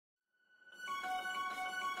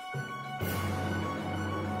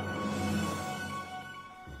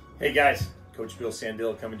Hey guys, Coach Bill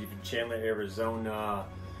Sandil coming to you from Chandler, Arizona.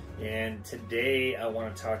 And today I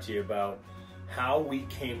want to talk to you about how we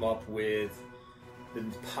came up with the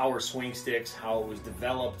power swing sticks, how it was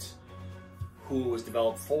developed, who it was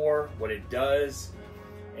developed for, what it does,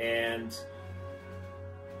 and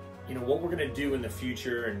what we're going to do in the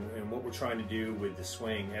future and what we're trying to do with the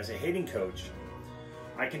swing. As a hitting coach,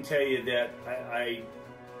 I can tell you that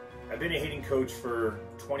I've been a hitting coach for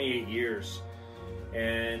 28 years.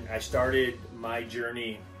 And I started my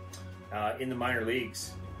journey in the minor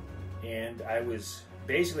leagues, and I was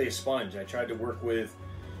basically a sponge. I tried to work with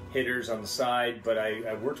hitters on the side, but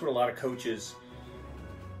I worked with a lot of coaches,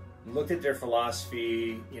 looked at their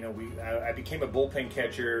philosophy. I became a bullpen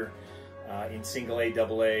catcher in single A,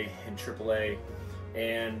 double A, and triple A.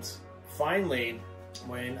 And finally,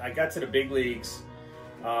 when I got to the big leagues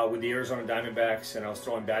with the Arizona Diamondbacks, and I was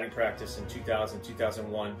throwing batting practice in 2000,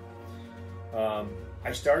 2001,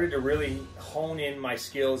 I started to really hone in my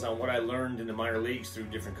skills on what I learned in the minor leagues through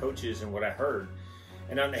different coaches and what I heard.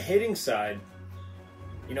 And on the hitting side,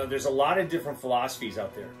 there's a lot of different philosophies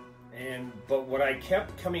out there. But what I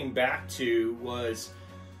kept coming back to was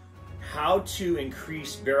how to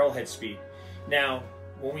increase barrelhead speed. Now,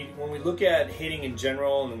 when we look at hitting in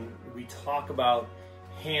general and we talk about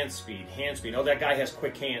hand speed, oh, that guy has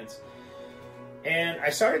quick hands. And I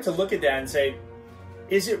started to look at that and say,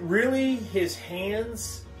 is it really his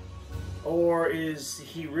hands, or is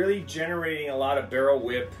he really generating a lot of barrel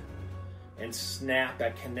whip and snap,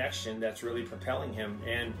 that connection that's really propelling him?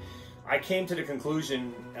 And I came to the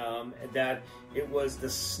conclusion that it was the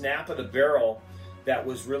snap of the barrel that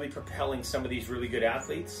was really propelling some of these really good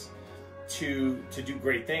athletes to do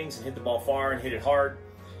great things and hit the ball far and hit it hard.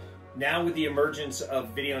 Now with the emergence of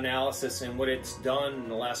video analysis and what it's done in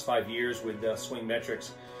the last 5 years with swing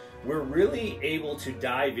metrics, we're really able to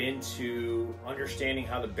dive into understanding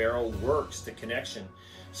how the barrel works, the connection.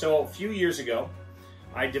 So a few years ago,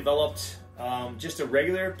 I developed just a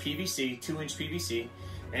regular PVC, 2-inch PVC,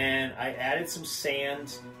 and I added some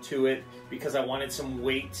sand to it because I wanted some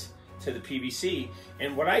weight to the PVC.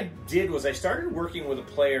 And what I did was I started working with a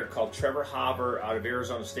player called Trevor Hauver out of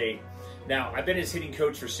Arizona State. Now, I've been his hitting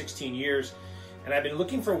coach for 16 years, and I've been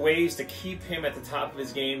looking for ways to keep him at the top of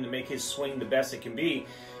his game, to make his swing the best it can be.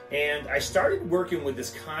 And I started working with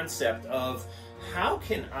this concept of how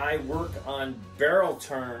can I work on barrel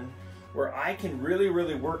turn where I can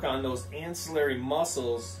really work on those ancillary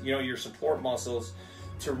muscles, your support muscles,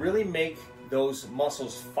 to really make those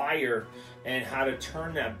muscles fire, and how to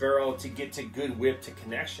turn that barrel to get to good whip to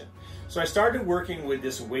connection. So I started working with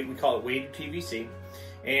this weight, we call it weighted PVC,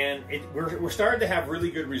 and we're starting to have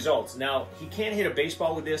really good results. Now, he can't hit a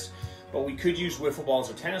baseball with this, but we could use wiffle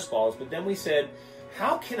balls or tennis balls. But then we said,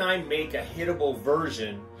 how can I make a hittable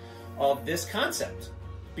version of this concept?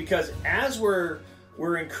 Because as we're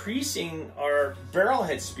increasing our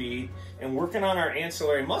barrelhead speed and working on our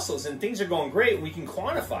ancillary muscles, and things are going great, we can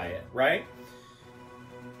quantify it, right?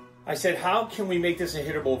 I said, how can we make this a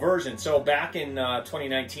hittable version? So back in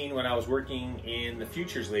 2019, when I was working in the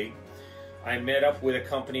Futures League, I met up with a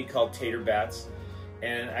company called Tater bats,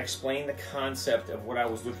 and I explained the concept of what I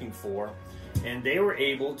was looking for, and they were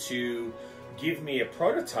able to give me a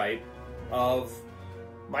prototype of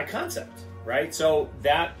my concept, right? So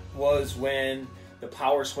that was when the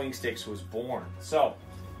power swing sticks was born. So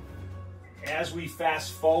as we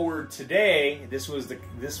fast forward today, this was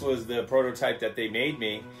the prototype that they made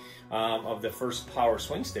me of the first power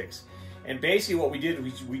swing sticks. And basically what we did,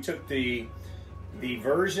 we took the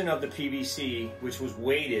version of the PVC, which was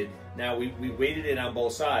weighted. Now we weighted it on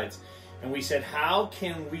both sides, and we said, how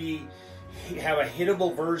can we have a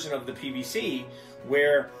hittable version of the PVC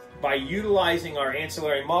where, by utilizing our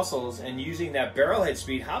ancillary muscles and using that barrelhead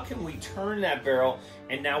speed, how can we turn that barrel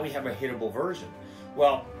and now we have a hittable version?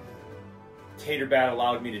 Well, Tater bat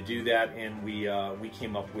allowed me to do that, and we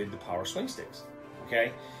came up with the power swing sticks,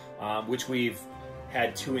 okay? Which we've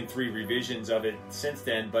had 2 and 3 revisions of it since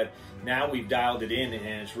then, but now we've dialed it in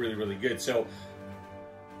and it's really good. So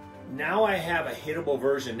now I have a hittable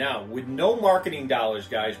version now with no marketing dollars,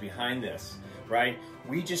 guys, behind this, right?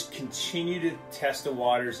 We just continue to test the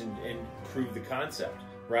waters and prove the concept,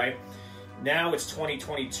 right? Now it's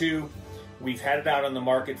 2022. We've had it out on the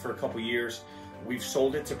market for a couple years. We've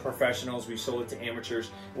sold it to professionals. We've sold it to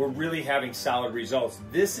amateurs. We're really having solid results.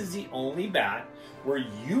 This is the only bat where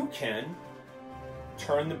you can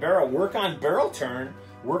turn the barrel, work on barrel turn,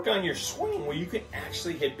 work on your swing, where you can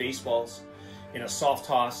actually hit baseballs in a soft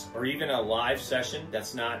toss or even a live session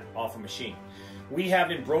that's not off a machine. We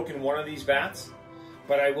haven't broken one of these bats,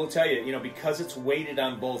 but I will tell you, because it's weighted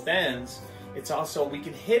on both ends, it's also, we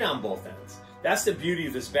can hit on both ends. That's the beauty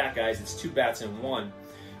of this bat, guys. It's 2 bats in one.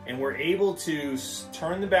 And we're able to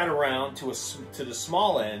turn the bat around to the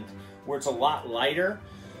small end where it's a lot lighter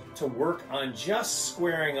to work on just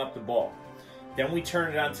squaring up the ball. Then we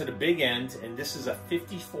turn it onto the big end, and this is a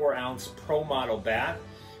 54-ounce Pro Model bat.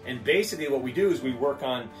 And basically what we do is we work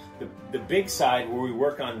on the big side where we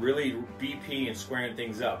work on really BP and squaring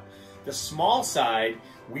things up. The small side,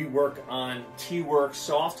 we work on T-work,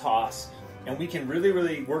 soft toss, and we can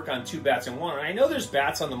really work on 2 bats in one. And I know there's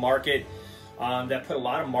bats on the market that put a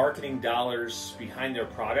lot of marketing dollars behind their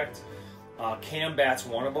product. Cam bat's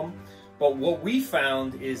one of them. But what we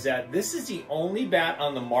found is that this is the only bat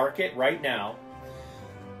on the market right now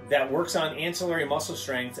that works on ancillary muscle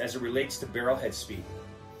strength as it relates to barrelhead speed.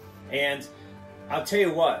 And I'll tell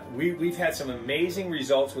you what, we've had some amazing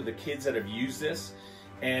results with the kids that have used this,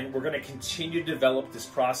 and we're going to continue to develop this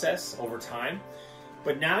process over time.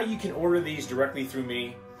 But now you can order these directly through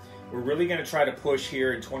me. We're really going to try to push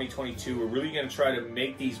here in 2022. We're really going to try to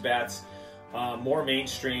make these bats more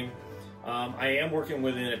mainstream. I am working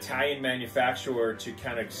with an Italian manufacturer to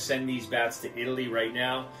kind of send these bats to Italy right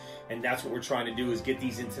now, and that's what we're trying to do, is get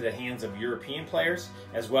these into the hands of European players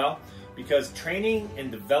as well, because training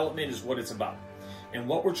and development is what it's about. And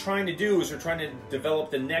what we're trying to do is we're trying to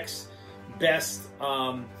develop the next best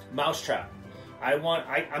mousetrap.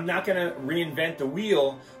 I'm not going to reinvent the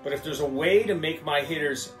wheel, but if there's a way to make my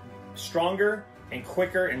hitters stronger and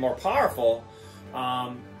quicker and more powerful,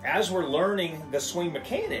 as we're learning the swing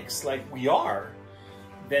mechanics like we are,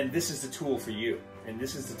 then this is the tool for you, and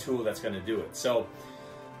this is the tool that's going to do it. So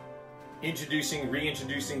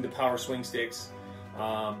reintroducing the power swing sticks.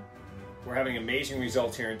 We're having amazing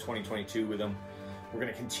results here in 2022 with them. We're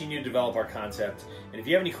going to continue to develop our concept. And if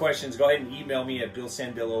you have any questions, go ahead and email me at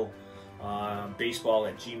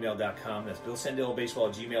billsandillobaseball@gmail.com. That's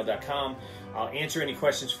billsandillobaseball@gmail.com. I'll answer any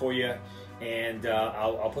questions for you, and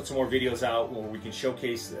I'll put some more videos out where we can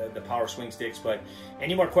showcase the power swing sticks. But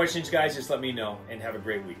any more questions, guys, just let me know, and have a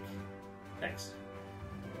great week. Thanks.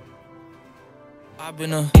 I've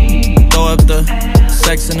been throw up the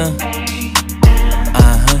sex in